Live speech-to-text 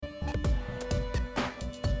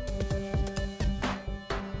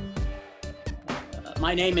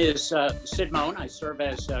My name is Sid Moen. I serve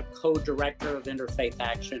as co-director of Interfaith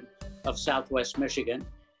Action of Southwest Michigan.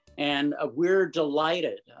 And we're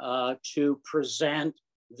delighted to present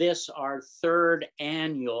this, our third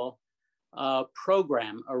annual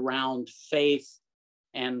program around faith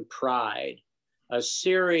and pride, a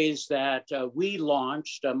series that we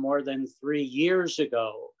launched more than 3 years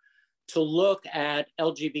ago to look at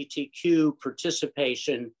LGBTQ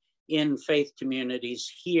participation in faith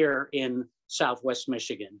communities here in Southwest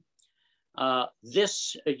Michigan.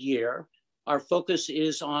 This year, our focus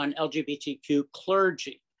is on LGBTQ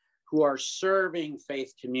clergy who are serving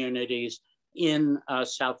faith communities in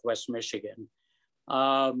Southwest Michigan.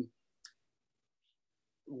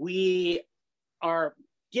 We are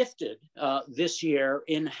gifted this year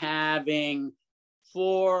in having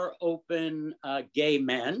 4 open gay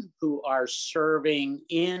men who are serving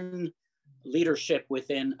in leadership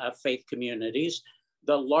within faith communities,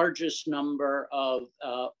 the largest number of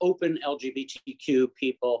open LGBTQ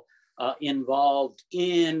people involved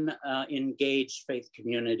in engaged faith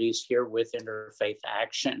communities here with Interfaith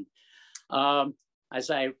Action. As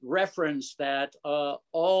I referenced that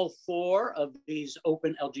all 4 of these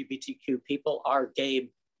open LGBTQ people are gay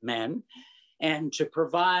men. And to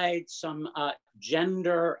provide some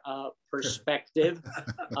gender perspective,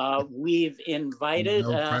 we've invited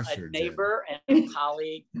a neighbor and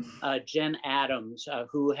colleague, Jen Adams,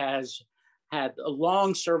 who has had a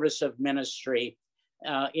long service of ministry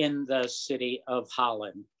in the city of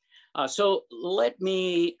Holland. So let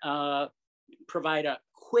me provide a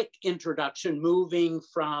quick introduction, moving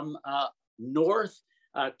from north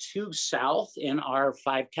to south in our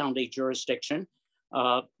 5-county jurisdiction.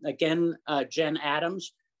 Again, Jen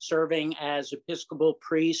Adams, serving as Episcopal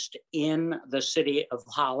priest in the city of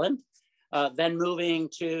Holland. Then moving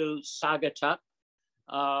to Saugatuck,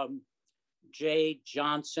 Jay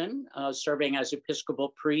Johnson, serving as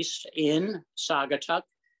Episcopal priest in Saugatuck.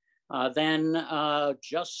 Then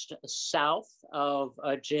just south of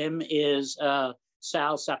Jim is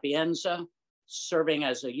Sal Sapienza, serving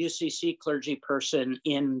as a UCC clergy person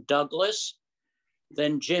in Douglas.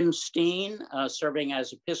 Then Jim Steen, serving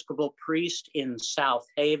as Episcopal priest in South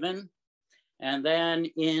Haven. And then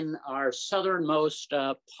in our southernmost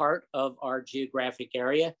part of our geographic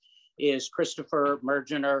area is Christopher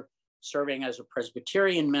Mergener, serving as a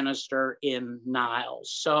Presbyterian minister in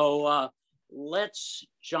Niles. So let's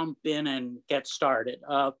jump in and get started.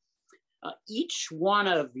 Each one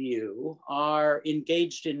of you are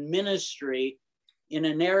engaged in ministry in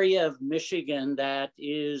an area of Michigan that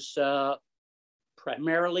is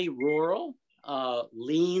primarily rural,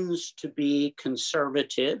 leans to be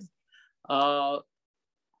conservative,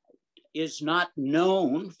 is not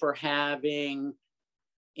known for having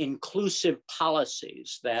inclusive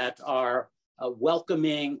policies that are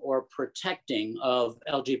welcoming or protecting of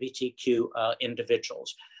LGBTQ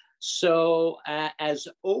individuals. So as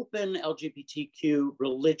open LGBTQ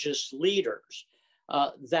religious leaders,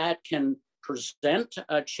 that can present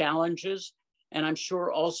challenges, and I'm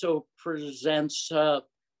sure also presents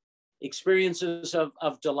experiences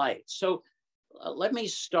of delight. So let me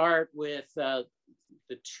start with the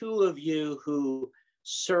 2 of you who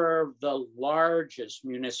serve the largest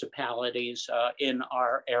municipalities in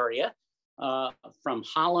our area, from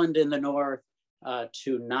Holland in the north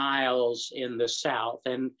to Niles in the south.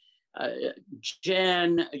 And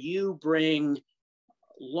Jen, you bring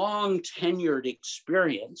long tenured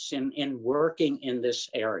experience in working in this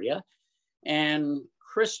area. And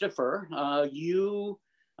Christopher, you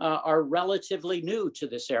are relatively new to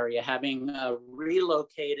this area, having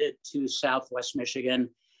relocated to Southwest Michigan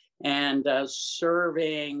and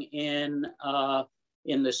serving in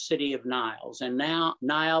the city of Niles. And now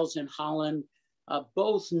Niles and Holland,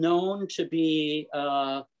 both known to be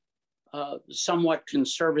somewhat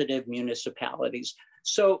conservative municipalities.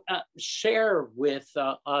 So share with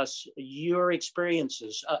us your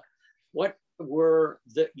experiences. What were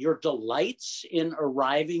your delights in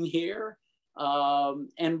arriving here?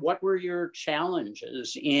 And what were your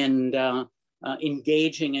challenges in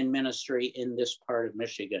engaging in ministry in this part of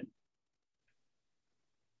Michigan?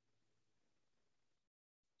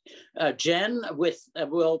 Jen,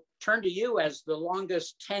 we'll turn to you as the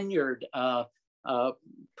longest tenured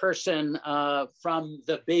person from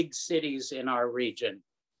the big cities in our region.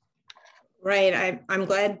 Right. I'm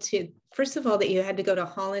glad to, first of all, that you had to go to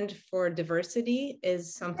Holland for diversity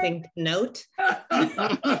is something to note.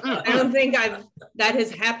 I don't think that has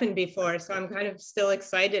happened before, so I'm kind of still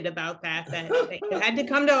excited about that you had to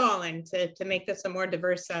come to Holland to make this a more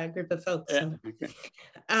diverse group of folks.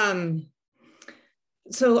 Yeah.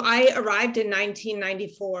 So I arrived in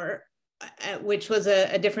 1994 which was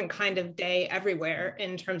a different kind of day everywhere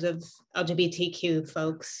in terms of LGBTQ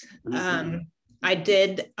folks. I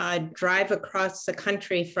did drive across the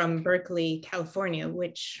country from Berkeley, California,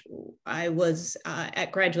 which I was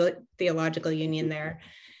at Graduate Theological Union there.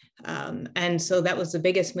 And so that was the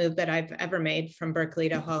biggest move that I've ever made from Berkeley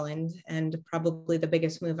to Holland, and probably the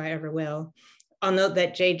biggest move I ever will. I'll note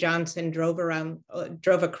that Jay Johnson drove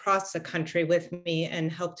across the country with me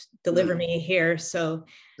and helped deliver me here. So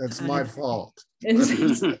that's my fault.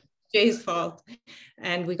 It's Jay's fault.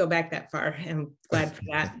 And we go back that far. I'm glad for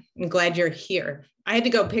that. I'm glad you're here. I had to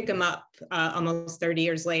go pick him up almost 30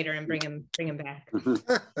 years later and bring him back.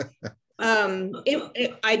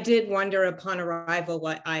 I did wonder upon arrival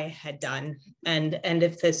what I had done, and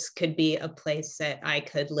if this could be a place that I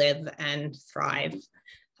could live and thrive.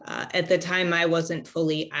 At the time, I wasn't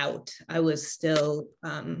fully out. I was still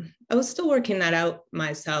working that out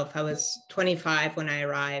myself. I was 25 when I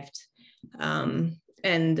arrived. And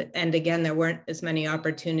again, there weren't as many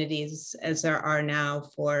opportunities as there are now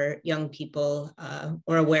for young people,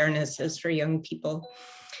 or awareness as for young people.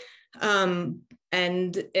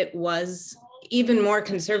 And it was even more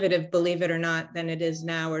conservative, believe it or not, than it is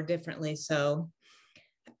now, or differently so.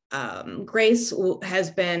 Grace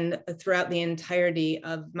has been, throughout the entirety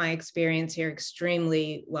of my experience here,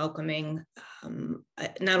 extremely welcoming,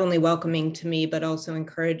 not only welcoming to me, but also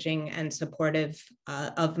encouraging and supportive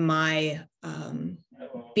of my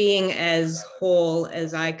being as whole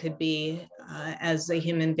as I could be as a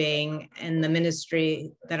human being, and the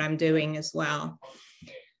ministry that I'm doing as well.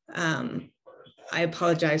 I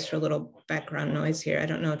apologize for a little background noise here. I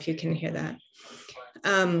don't know if you can hear that.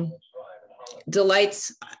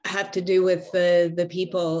 Delights have to do with the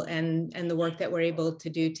people and the work that we're able to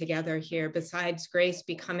do together here. Besides Grace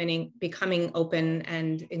becoming open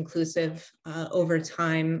and inclusive over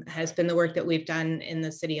time has been the work that we've done in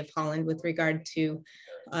the city of Holland with regard to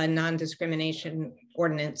a non-discrimination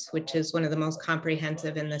ordinance, which is one of the most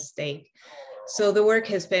comprehensive in the state. So the work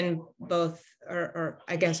has been both, or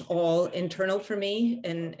I guess all internal for me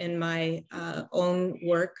in my own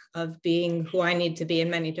work of being who I need to be in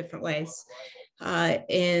many different ways,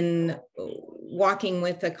 in walking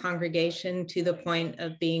with the congregation to the point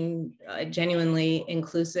of being genuinely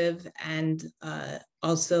inclusive, and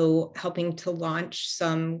also helping to launch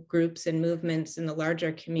some groups and movements in the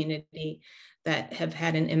larger community that have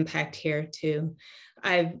had an impact here too.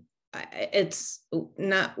 It's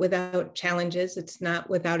not without challenges. It's not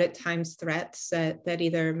without at times threats that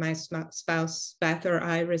either my spouse Beth or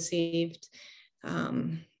I received.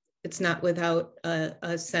 It's not without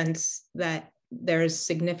a sense that there's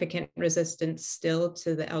significant resistance still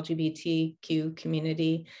to the LGBTQ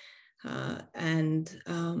community,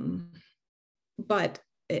 but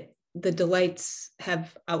the delights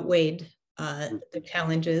have outweighed the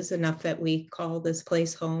challenges enough that we call this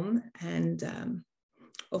place home, and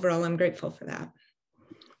overall, I'm grateful for that.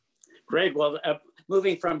 Great. Well,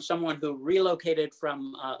 moving from someone who relocated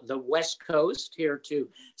from the West Coast here to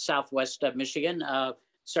Southwest Michigan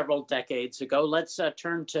several decades ago, let's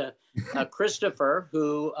turn to Christopher,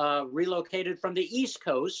 who relocated from the East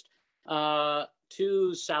Coast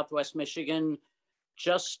to Southwest Michigan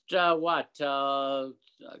just 2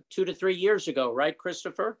 to 3 years ago, right,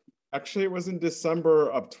 Christopher? Actually, it was in December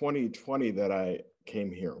of 2020 that I came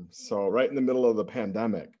here. So right in the middle of the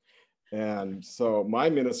pandemic. And so my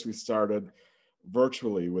ministry started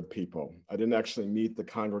virtually with people. I didn't actually meet the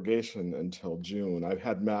congregation until June. I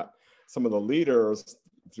had met some of the leaders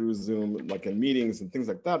through Zoom, like in meetings and things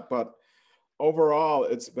like that. But overall,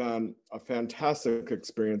 it's been a fantastic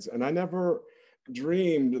experience. And I never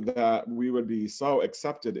dreamed that we would be so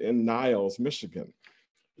accepted in Niles, Michigan.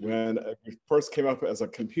 When it first came up as a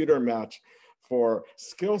computer match for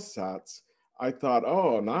skill sets, I thought,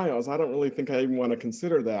 oh, Niles, I don't really think I even want to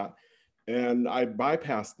consider that. And I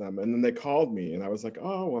bypassed them. And then they called me and I was like,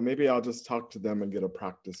 oh, well, maybe I'll just talk to them and get a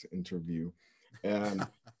practice interview. And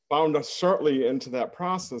found us shortly into that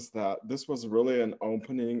process that this was really an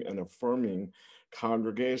opening and affirming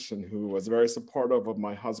congregation who was very supportive of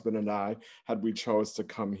my husband and I had we chose to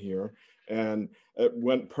come here. And it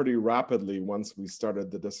went pretty rapidly once we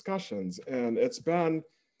started the discussions. And it's been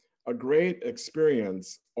a great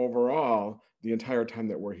experience overall the entire time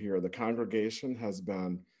that we're here. The congregation has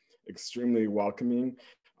been extremely welcoming.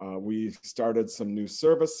 We started some new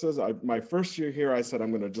services. My first year here, I said,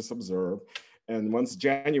 I'm going to just observe. And once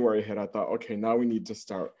January hit, I thought, okay, now we need to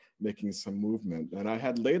start making some movement. And I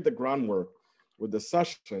had laid the groundwork with the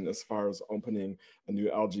session as far as opening a new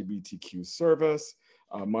LGBTQ service,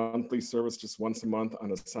 a monthly service just once a month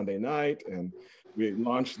on a Sunday night. And we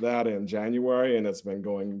launched that in January and it's been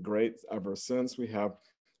going great ever since. We have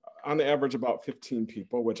on the average about 15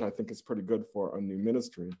 people, which I think is pretty good for a new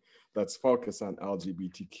ministry that's focused on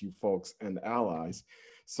LGBTQ folks and allies.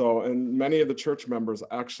 So, and many of the church members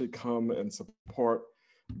actually come and support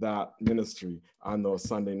that ministry on those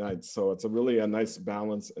Sunday nights. So it's really a nice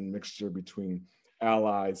balance and mixture between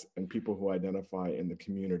allies and people who identify in the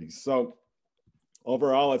community. So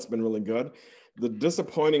overall, it's been really good. The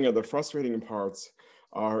disappointing or the frustrating parts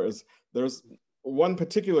is there's one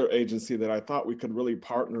particular agency that I thought we could really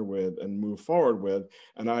partner with and move forward with.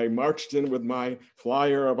 And I marched in with my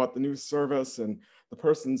flyer about the new service, and the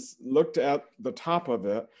person looked at the top of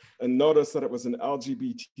it and noticed that it was an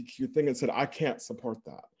LGBTQ thing and said, I can't support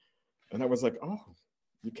that. And I was like, oh,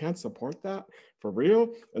 you can't support that for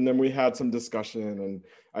real? And then we had some discussion and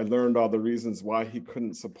I learned all the reasons why he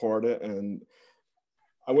couldn't support it. And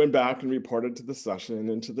I went back and reported to the session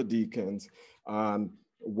and to the deacons on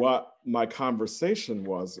what my conversation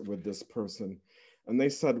was with this person. And they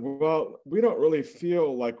said, well, we don't really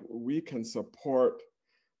feel like we can support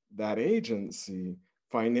that agency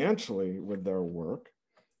financially with their work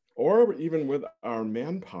or even with our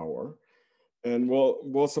manpower. And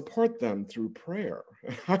we'll support them through prayer.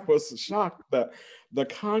 I was shocked that the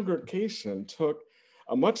congregation took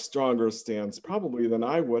a much stronger stance probably than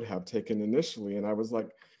I would have taken initially. And I was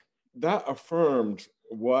like, that affirmed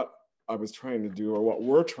what I was trying to do or what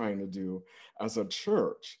we're trying to do as a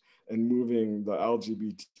church and moving the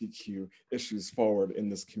LGBTQ issues forward in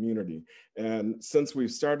this community. And since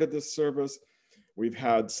we've started this service, we've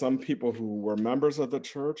had some people who were members of the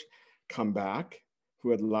church come back who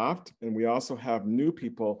had left. And we also have new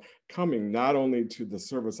people coming not only to the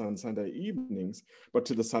service on Sunday evenings, but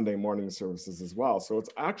to the Sunday morning services as well. So it's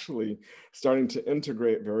actually starting to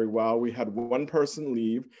integrate very well. We had one person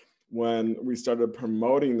leave when we started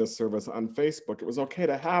promoting the service on Facebook. It was okay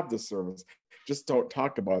to have the service, just don't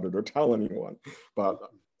talk about it or tell anyone. But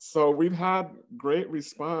so we've had great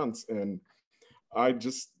response, and I've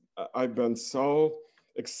been so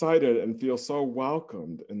excited and feel so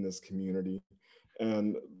welcomed in this community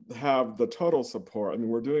and have the total support. I mean,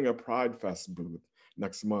 we're doing a Pride Fest booth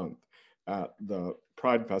next month at the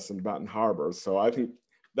Pride Fest in Benton Harbor. So I think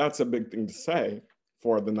that's a big thing to say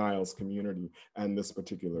for the Niles community and this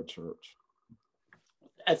particular church.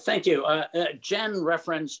 Thank you. Jen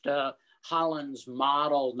referenced Holland's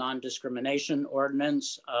model non-discrimination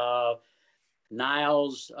ordinance.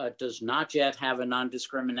 Niles does not yet have a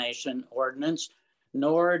non-discrimination ordinance,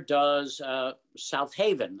 nor does South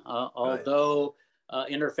Haven, although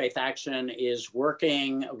Interfaith Action is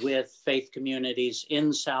working with faith communities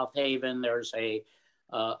in South Haven. There's a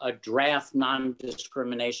draft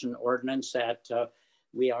non-discrimination ordinance that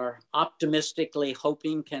we are optimistically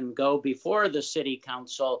hoping can go before the City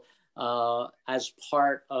Council as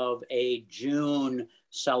part of a June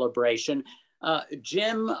celebration.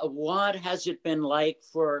 Jim, what has it been like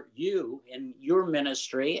for you in your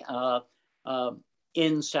ministry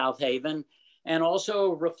in South Haven, and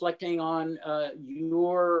also reflecting on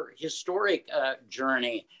your historic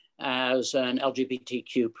journey as an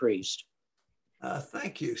LGBTQ priest?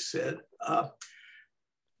 Thank you, Sid.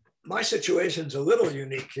 My situation's a little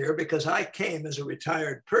unique here because I came as a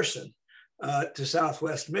retired person to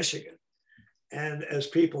Southwest Michigan. And as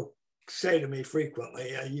people say to me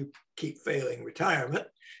frequently, you keep failing retirement,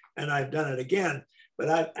 and I've done it again. But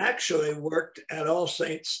I've actually worked at All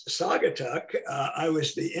Saints Saugatuck. I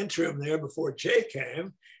was the interim there before Jay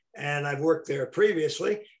came, and I've worked there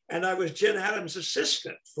previously. And I was Jen Adams'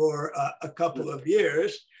 assistant for a couple of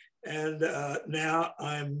years. And now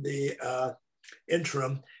I'm the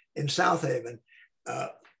interim in South Haven.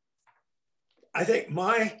 I think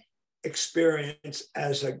my experience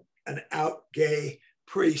as an out gay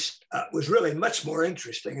priest was really much more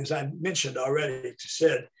interesting, as I mentioned already to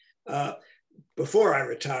Sid, before I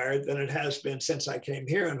retired than it has been since I came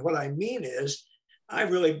here. And what I mean is,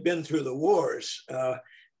 I've really been through the wars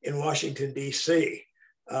in Washington, D.C.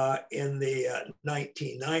 In the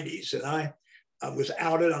 1990s. And I was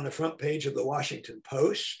outed on the front page of the Washington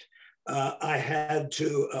Post. I had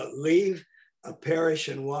to leave a parish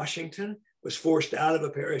in Washington, was forced out of a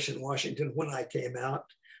parish in Washington when I came out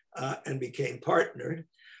and became partnered.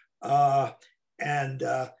 So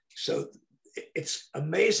it's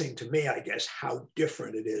amazing to me, I guess, how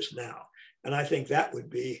different it is now. And I think that would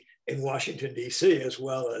be in Washington, D.C., as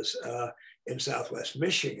well as in Southwest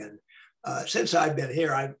Michigan. Since I've been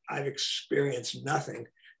here, I've experienced nothing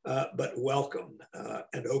but welcome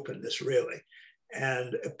and openness, really.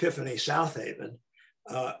 And Epiphany South Haven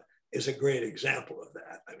is a great example of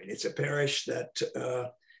that. I mean, it's a parish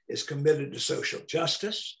that is committed to social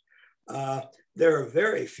justice. There are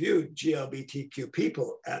very few GLBTQ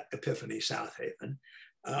people at Epiphany South Haven.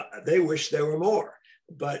 They wish there were more.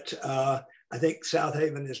 But I think South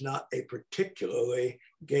Haven is not a particularly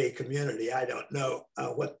gay community. I don't know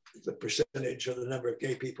what the percentage of the number of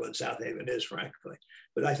gay people in South Haven is, frankly.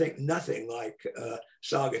 But I think nothing like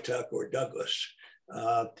Saugatuck or Douglas,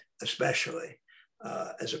 especially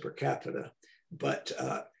as a per capita. But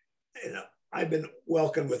I've been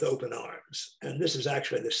welcomed with open arms. And this is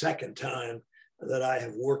actually the second time that I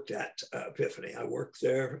have worked at Epiphany. I worked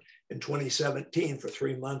there in 2017 for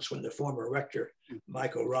 3 months when the former rector,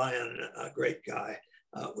 Michael Ryan, a great guy,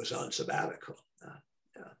 was on sabbatical.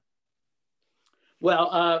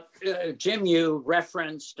 Well, Jim, you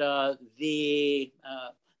referenced the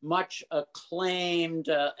much acclaimed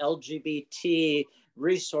LGBT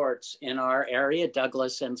resorts in our area,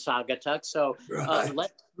 Douglas and Saugatuck. So Right.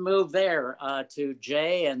 Let's move there to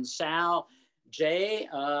Jay and Sal. Jay,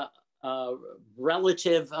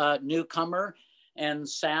 relative newcomer, and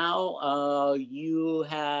Sal, you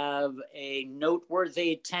have a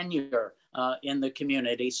noteworthy tenure in the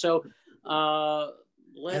community. So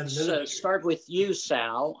let's start with you,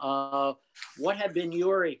 Sal. What have been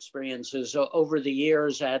your experiences over the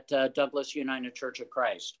years at Douglas United Church of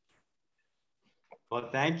Christ? Well,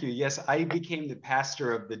 thank you. Yes, I became the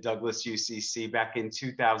pastor of the Douglas UCC back in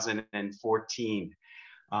 2014.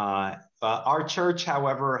 Our church,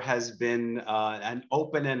 however, has been an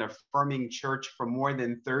open and affirming church for more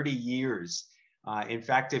than 30 years. In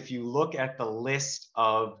fact, if you look at the list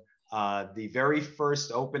of the very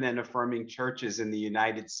first open and affirming churches in the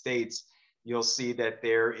United States, you'll see that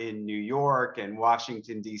they're in New York and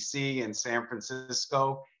Washington, D.C. and San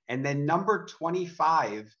Francisco. And then number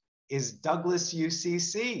 25 is Douglas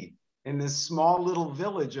UCC. In this small little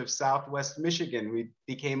village of Southwest Michigan. We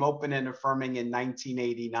became open and affirming in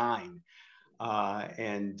 1989.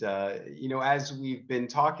 As we've been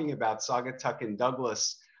talking about, Saugatuck and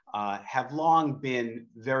Douglas have long been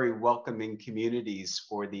very welcoming communities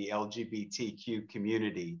for the LGBTQ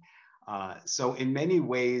community. So in many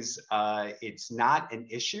ways, it's not an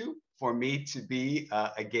issue for me to be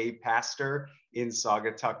a gay pastor in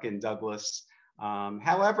Saugatuck and Douglas.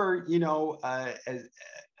 However,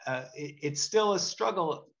 it's still a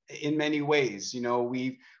struggle in many ways.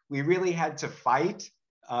 We really had to fight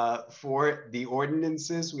for the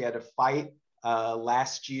ordinances. We had to fight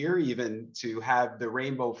last year even to have the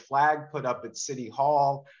rainbow flag put up at City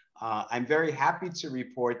Hall. I'm very happy to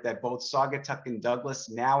report that both Saugatuck and Douglas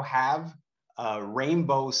now have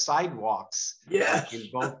rainbow sidewalks in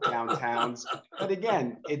both downtowns. But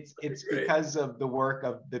again, it's because of the work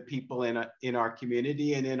of the people in our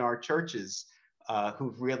community and in our churches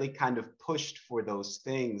who've really kind of pushed for those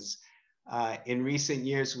things. In recent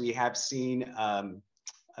years, we have seen a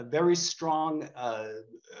very strong,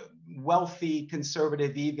 wealthy,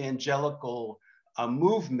 conservative, evangelical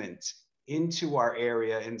movement into our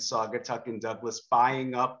area in Saugatuck and Douglas,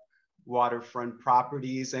 buying up waterfront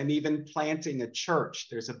properties and even planting a church.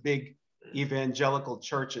 There's a big evangelical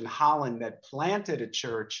church in Holland that planted a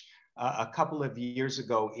church a couple of years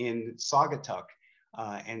ago in Saugatuck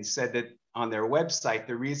and said that on their website,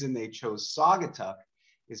 the reason they chose Saugatuck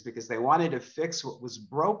is because they wanted to fix what was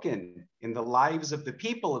broken in the lives of the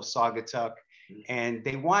people of Saugatuck. And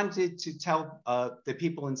they wanted to tell the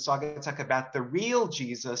people in Saugatuck about the real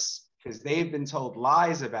Jesus, because they've been told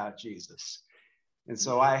lies about Jesus. And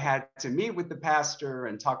so I had to meet with the pastor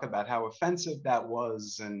and talk about how offensive that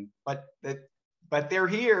was. But they're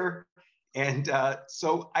here. And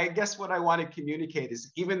so I guess what I want to communicate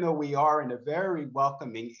is, even though we are in a very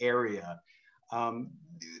welcoming area,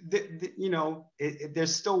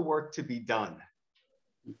 there's still work to be done.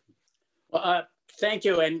 Well, thank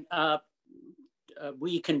you. And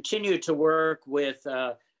we continue to work with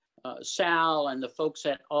Sal and the folks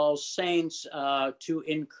at All Saints to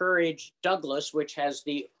encourage Douglas, which has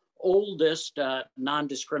the oldest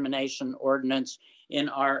non-discrimination ordinance in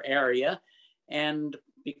our area. And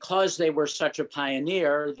because they were such a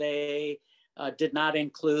pioneer, they did not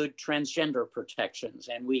include transgender protections.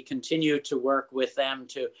 And we continue to work with them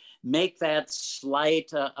to make that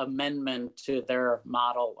slight amendment to their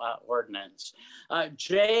model ordinance.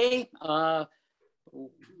 Jay,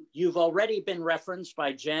 you've already been referenced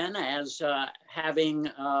by Jen as having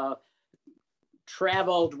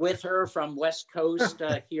traveled with her from West Coast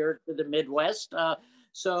here to the Midwest.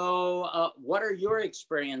 So what are your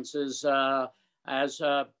experiences as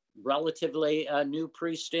a relatively new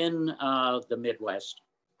priest in the Midwest?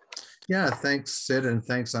 Yeah, thanks, Sid, and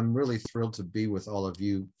thanks. I'm really thrilled to be with all of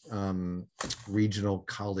you regional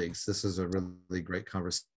colleagues. This is a really great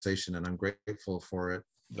conversation, and I'm grateful for it,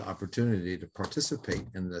 the opportunity to participate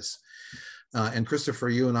in this. And Christopher,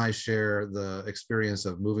 you and I share the experience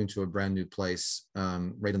of moving to a brand new place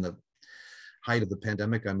right in the height of the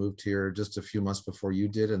pandemic. I moved here just a few months before you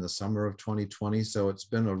did in the summer of 2020. So it's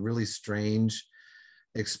been a really strange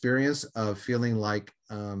experience of feeling like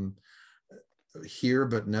here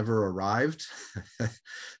but never arrived.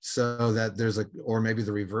 So that there's or maybe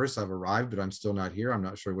the reverse, I've arrived but I'm still not here. I'm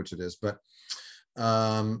not sure which it is, but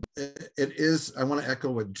it is, I want to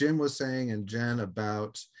echo what Jim was saying and Jen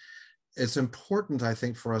about, it's important, I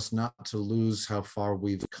think, for us not to lose how far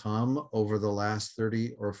we've come over the last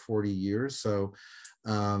 30 or 40 years. So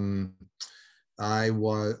I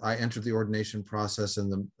entered the ordination process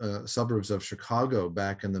in the suburbs of Chicago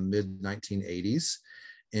back in the mid 1980s.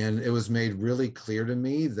 And it was made really clear to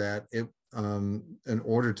me that in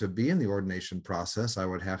order to be in the ordination process, I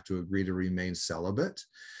would have to agree to remain celibate.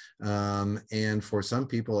 And for some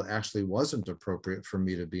people, it actually wasn't appropriate for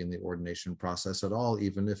me to be in the ordination process at all,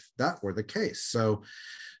 even if that were the case. So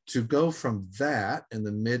to go from that in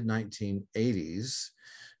the mid 1980s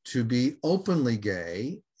to be openly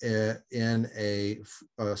gay in a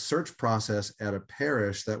search process at a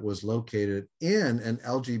parish that was located in an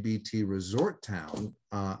LGBT resort town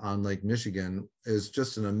on Lake Michigan is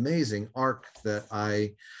just an amazing arc that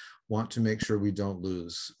I want to make sure we don't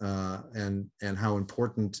lose, and how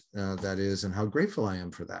important that is and how grateful I am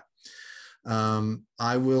for that.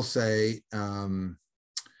 I will say,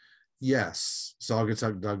 yes,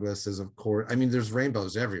 Saugatuck Douglas is, of course, I mean, there's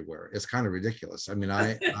rainbows everywhere. It's kind of ridiculous. I mean,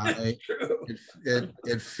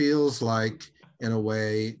 it feels like, in a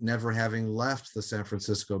way, never having left the San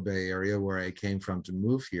Francisco Bay Area where I came from to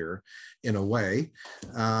move here, in a way.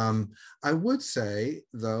 I would say,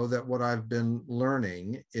 though, that what I've been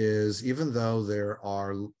learning is, even though there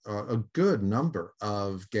are a good number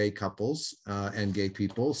of gay couples and gay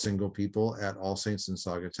people, single people at All Saints in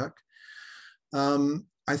Saugatuck,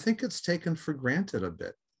 I think it's taken for granted a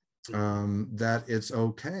bit that it's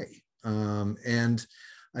okay. And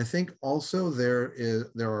I think also there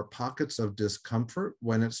are pockets of discomfort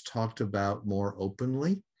when it's talked about more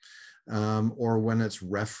openly, or when it's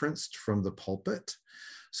referenced from the pulpit.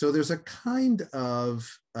 So there's a kind of,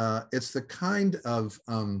 it's the kind of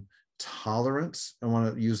tolerance, I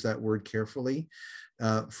want to use that word carefully,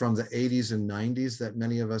 from the 80s and 90s that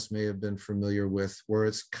many of us may have been familiar with, where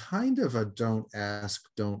it's kind of a don't ask,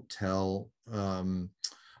 don't tell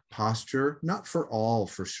posture, not for all,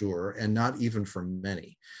 for sure, and not even for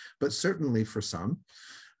many, but certainly for some.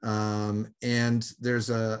 And there's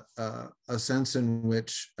a sense in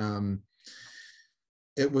which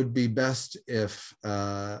it would be best if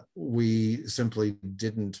we simply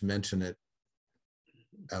didn't mention it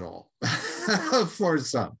at all for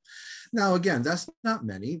some. Now, again, that's not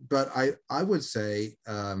many, but I would say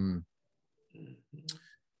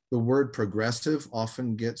the word progressive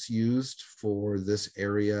often gets used for this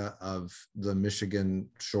area of the Michigan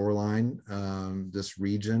shoreline, this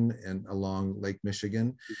region and along Lake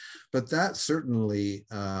Michigan. But that certainly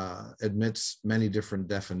admits many different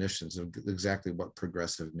definitions of exactly what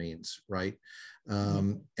progressive means, right?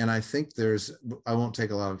 And I think I won't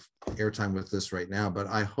take a lot of airtime with this right now, but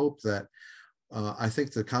I hope that, I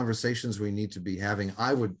think the conversations we need to be having,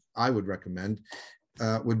 I would recommend,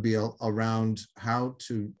 would be around how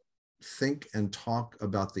to think and talk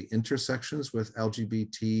about the intersections with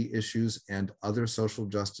LGBT issues and other social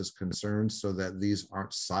justice concerns, so that these aren't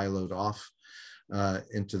siloed off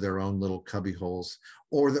into their own little cubby holes,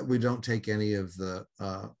 or that we don't take any of the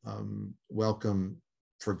welcome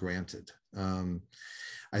for granted.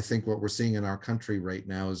 I think what we're seeing in our country right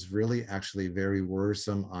now is really actually very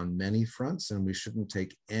worrisome on many fronts, and we shouldn't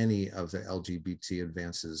take any of the LGBT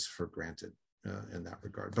advances for granted in that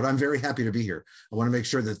regard. But I'm very happy to be here. I want to make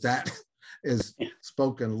sure that that is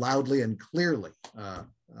spoken loudly and clearly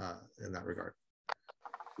in that regard.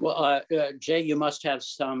 Well, Jay, you must have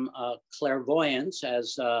some clairvoyance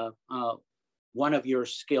as one of your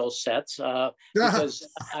skill sets, because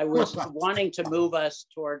I was wanting to move us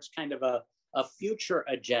towards kind of a future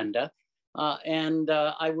agenda. And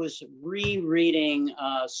I was rereading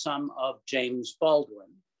some of James Baldwin,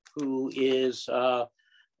 who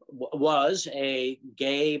was a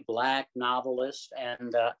gay Black novelist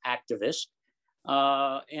and activist.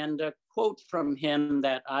 And a quote from him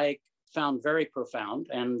that I found very profound,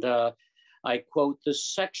 and I quote, "The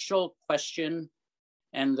sexual question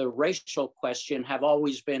and the racial question have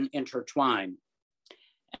always been intertwined,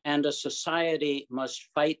 and a society must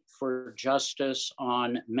fight for justice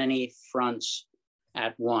on many fronts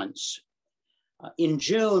at once." In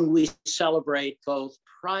June, we celebrate both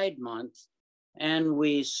Pride Month and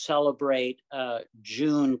we celebrate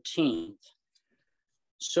Juneteenth.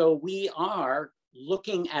 So we are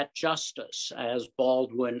looking at justice, as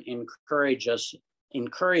Baldwin encourages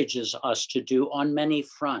us to do on many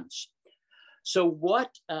fronts. So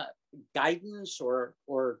what guidance or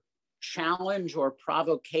challenge or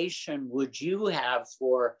provocation would you have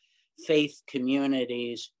for faith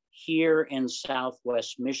communities here in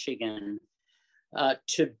Southwest Michigan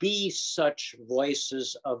to be such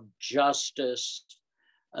voices of justice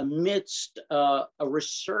amidst a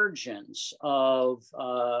resurgence of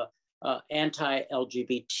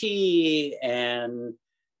anti-LGBT and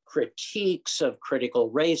critiques of critical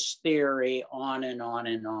race theory, on and on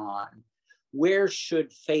and on? Where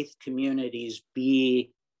should faith communities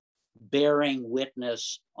be bearing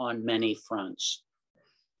witness on many fronts?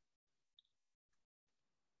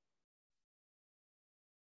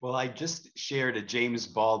 Well, I just shared a James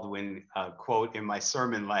Baldwin quote in my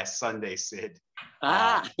sermon last Sunday, Sid.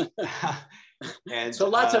 And so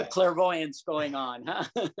lots of clairvoyance going on, huh?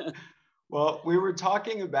 Well, we were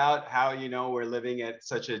talking about how, you know, we're living at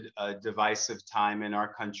such a divisive time in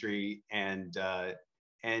our country, and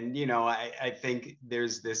you know, I think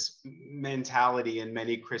there's this mentality in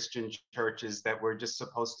many Christian churches that we're just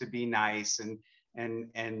supposed to be nice and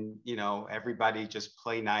you know, everybody just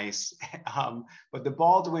play nice. But the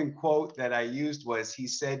Baldwin quote that I used was, he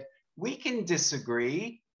said, "We can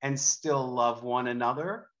disagree and still love one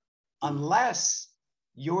another unless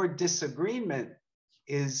your disagreement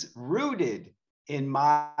is rooted in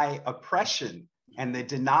my oppression and the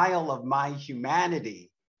denial of my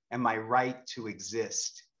humanity and my right to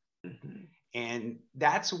exist." Mm-hmm. And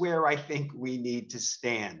that's where I think we need to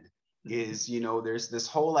stand. Is, you know, there's this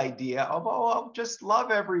whole idea of, oh, I'll just love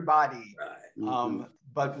everybody. Right.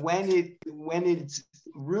 But when it's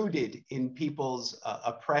rooted in people's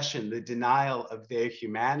oppression, the denial of their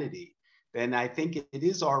humanity, then I think it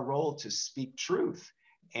is our role to speak truth.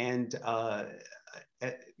 And,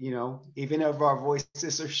 you know, even if our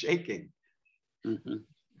voices are shaking. Mm-hmm.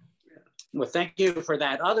 Well, thank you for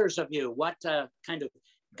that. Others of you, what kind of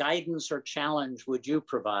guidance or challenge would you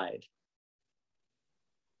provide?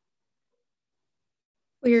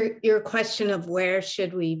 Your question of where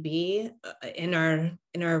should we be in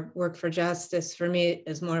our work for justice, for me,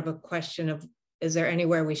 is more of a question of, is there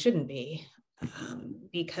anywhere we shouldn't be?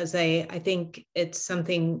 Because I think it's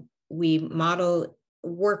something we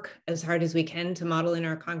work as hard as we can to model in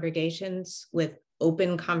our congregations, with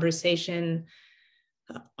open conversation,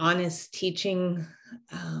 honest teaching,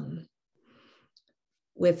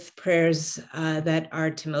 with prayers that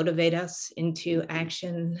are to motivate us into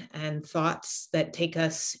action, and thoughts that take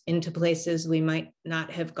us into places we might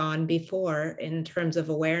not have gone before in terms of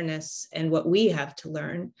awareness and what we have to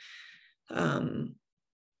learn.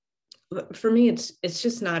 For me, it's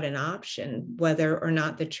just not an option whether or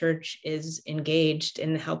not the church is engaged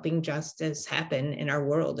in helping justice happen in our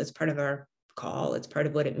world. It's part of our call. It's part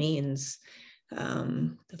of what it means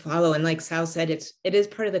to follow. And like Sal said, it is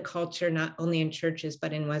part of the culture, not only in churches,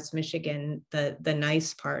 but in West Michigan, the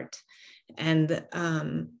nice part. And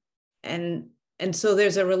so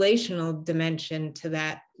there's a relational dimension to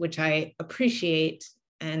that, which I appreciate.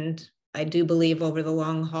 And I do believe over the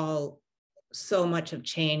long haul, so much of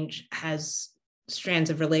change has strands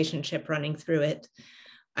of relationship running through it.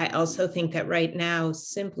 I also think that right now,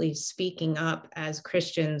 simply speaking up as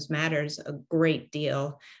Christians matters a great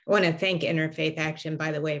deal. I want to thank Interfaith Action,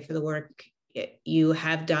 by the way, for the work you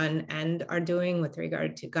have done and are doing with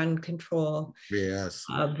regard to gun control, yes,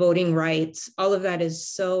 voting rights. All of that is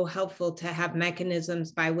so helpful to have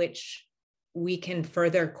mechanisms by which we can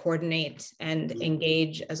further coordinate and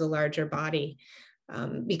engage as a larger body.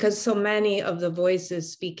 Because so many of the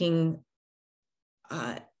voices speaking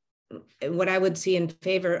what I would see in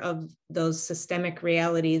favor of those systemic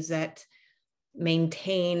realities that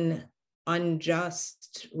maintain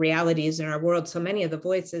unjust realities in our world, so many of the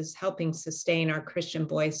voices helping sustain our Christian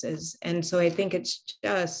voices. And so I think it's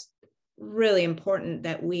just really important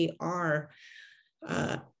that we are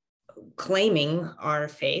claiming our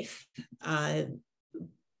faith,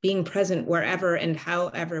 being present wherever and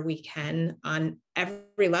however we can on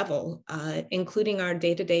every level, including our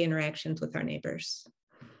day-to-day interactions with our neighbors.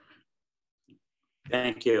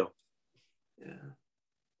 Thank you. Yeah.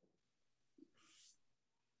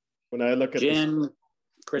 When I look at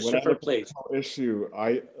Christopher, please. The issue,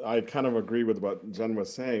 I kind of agree with what Jen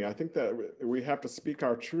was saying. I think that we have to speak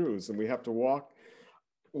our truths, and we have to walk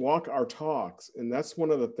our talks. And that's one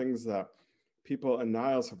of the things that people in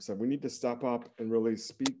Niles have said. We need to step up and really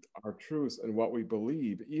speak our truths and what we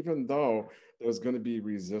believe, even though there's going to be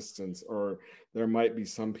resistance, or there might be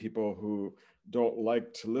some people who don't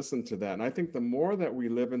like to listen to that. And I think the more that we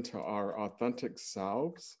live into our authentic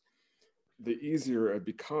selves, the easier it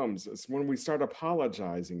becomes. It's when we start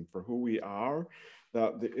apologizing for who we are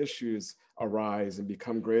that the issues arise and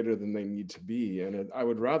become greater than they need to be. And I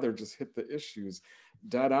would rather just hit the issues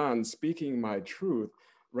dead on, speaking my truth,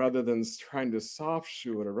 rather than trying to soft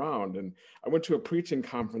shoe it around. And I went to a preaching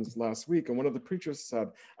conference last week, and one of the preachers said,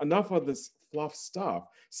 enough of this fluff stuff.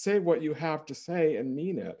 Say what you have to say and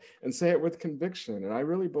mean it, and say it with conviction. And I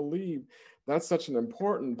really believe that's such an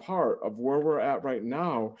important part of where we're at right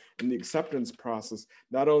now in the acceptance process,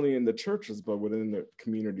 not only in the churches, but within the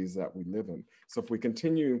communities that we live in. So if we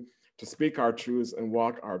continue to speak our truths and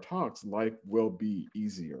walk our talks, life will be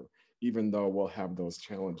easier, even though we'll have those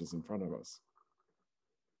challenges in front of us.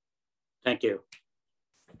 Thank you.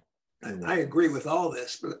 I agree with all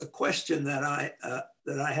this, but a question that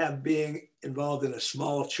I have being involved in a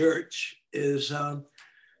small church is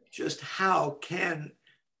just how can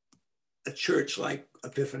a church like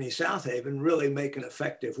Epiphany South Haven really make an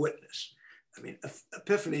effective witness? I mean,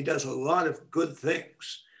 Epiphany does a lot of good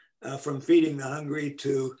things, from feeding the hungry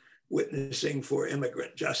to witnessing for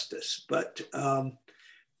immigrant justice. But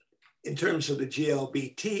in terms of the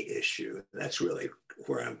GLBT issue, that's really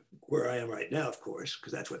where I am right now, of course,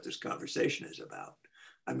 because that's what this conversation is about.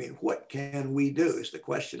 I mean, what can we do is the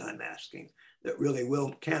question I'm asking that really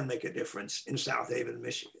can make a difference in South Haven,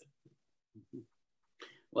 Michigan.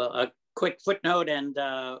 Well, a quick footnote, and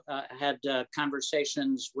had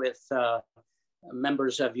conversations with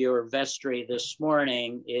members of your vestry this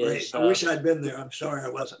morning is... Great. I wish I'd been there. I'm sorry I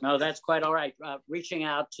wasn't. No, that's quite all right. Reaching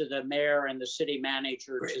out to the mayor and the city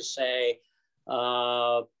manager Great. To say,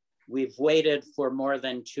 we've waited for more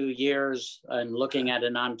than 2 years and looking at a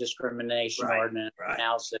non-discrimination ordinance. Right.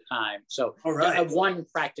 Now's the time. So one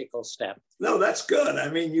practical step. No, that's good. I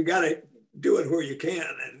mean, you got to do it where you can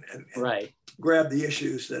and right. grab the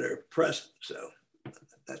issues that are present. So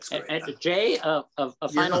that's great. And Jay, a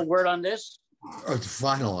final word on this?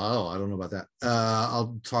 Final. Oh, I don't know about that.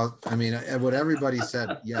 I'll talk. I mean, what everybody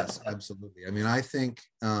said. Yes, absolutely. I mean, I think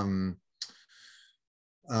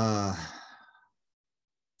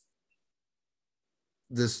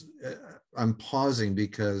this. I'm pausing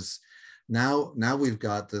because now we've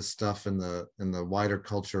got this stuff in the wider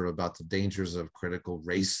culture about the dangers of critical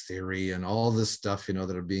race theory and all this stuff, you know,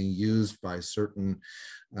 that are being used by certain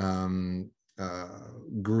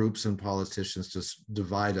groups and politicians to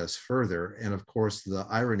divide us further. And of course, the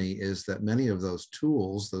irony is that many of those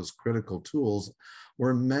tools, those critical tools,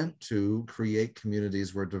 were meant to create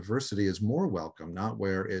communities where diversity is more welcome, not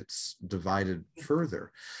where it's divided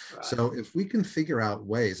further. Right. So if we can figure out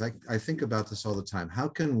ways, I think about this all the time, how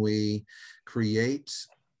can we create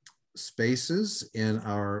spaces in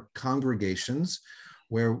our congregations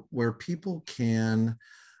where people can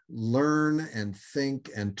learn and think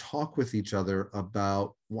and talk with each other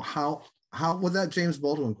about how what that James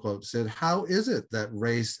Baldwin quote said, how is it that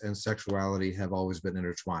race and sexuality have always been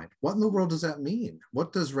intertwined? What in the world does that mean?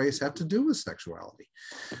 What does race have to do with sexuality?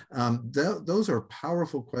 Those are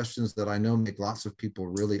powerful questions that I know make lots of people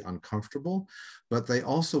really uncomfortable, but they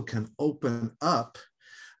also can open up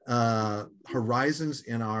horizons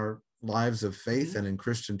in our lives of faith and in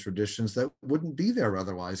Christian traditions that wouldn't be there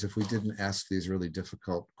otherwise if we didn't ask these really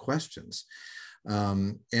difficult questions.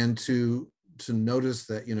 And to notice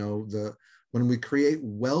that, you know, when we create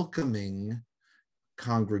welcoming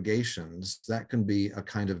congregations, that can be a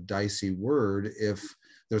kind of dicey word if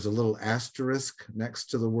there's a little asterisk next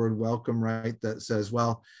to the word welcome, right, that says,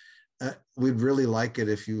 well, we'd really like it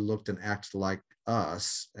if you looked and acted like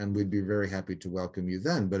us, and we'd be very happy to welcome you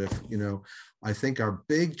then. But if, you know, I think our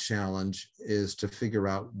big challenge is to figure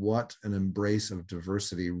out what an embrace of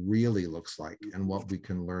diversity really looks like and what we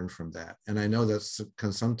can learn from that. And I know that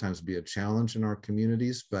can sometimes be a challenge in our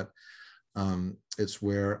communities, but it's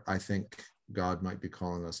where I think God might be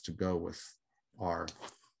calling us to go with our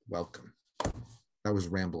welcome. That was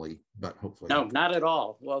rambly, but hopefully. No, not at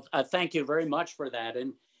all. Well, thank you very much for that.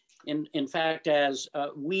 And in fact, as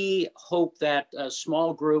we hope that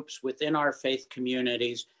small groups within our faith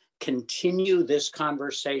communities continue this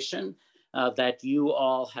conversation that you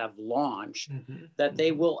all have launched, that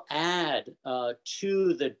they will add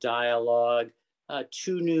to the dialogue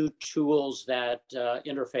 2 new tools that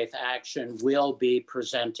Interfaith Action will be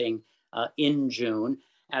presenting in June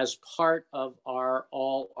as part of our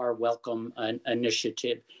All Are Welcome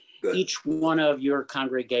initiative. Good. Each one of your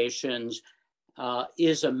congregations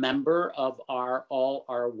is a member of our All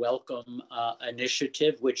Are Welcome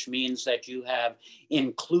initiative, which means that you have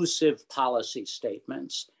inclusive policy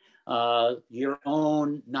statements, your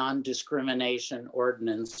own non-discrimination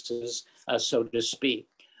ordinances, so to speak.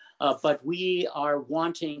 But we are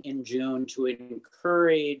wanting in June to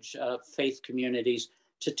encourage faith communities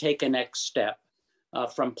to take a next step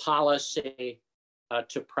from policy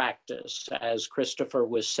to practice, as Christopher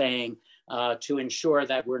was saying, to ensure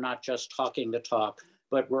that we're not just talking the talk,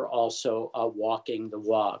 but we're also walking the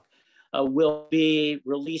walk. We'll be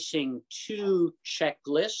releasing 2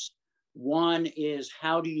 checklists. One is,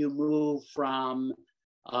 how do you move from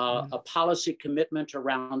a policy commitment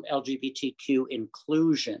around LGBTQ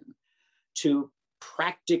inclusion to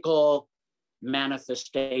practical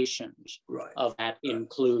manifestations of that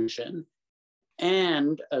inclusion?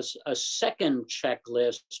 And a second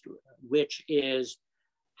checklist, which is,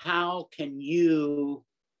 how can you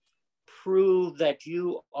prove that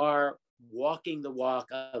you are walking the walk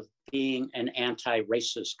of being an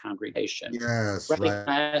anti-racist congregation? Yes,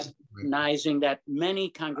 recognizing that many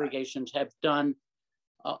congregations have done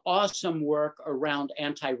awesome work around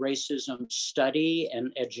anti-racism study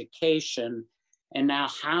and education. And now,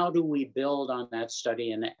 how do we build on that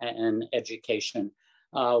study and education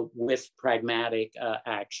with pragmatic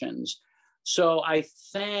actions? So I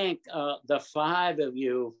thank the 5 of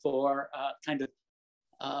you for kind of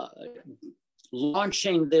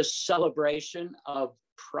launching this celebration of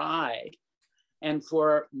pride, and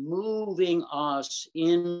for moving us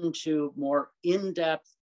into more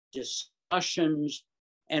in-depth discussions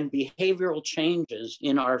and behavioral changes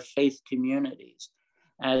in our faith communities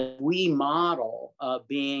as we model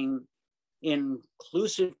being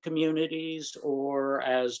inclusive communities, or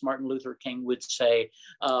as Martin Luther King would say,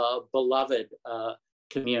 beloved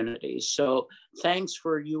communities. So thanks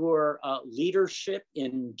for your leadership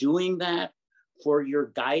in doing that, for your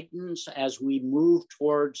guidance as we move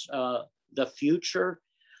towards the future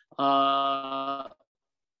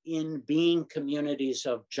in being communities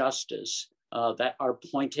of justice that are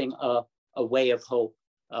pointing a way of hope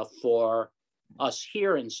for us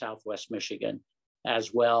here in Southwest Michigan,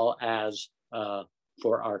 as well as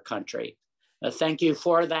for our country. Thank you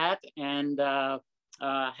for that, and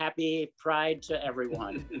happy Pride to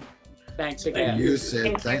everyone. Thanks again. Thank you,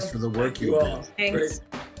 Sid. Thanks for the work you do. Thanks.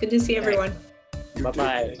 Good to see everyone.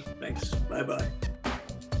 Bye-bye. Thanks. Bye-bye.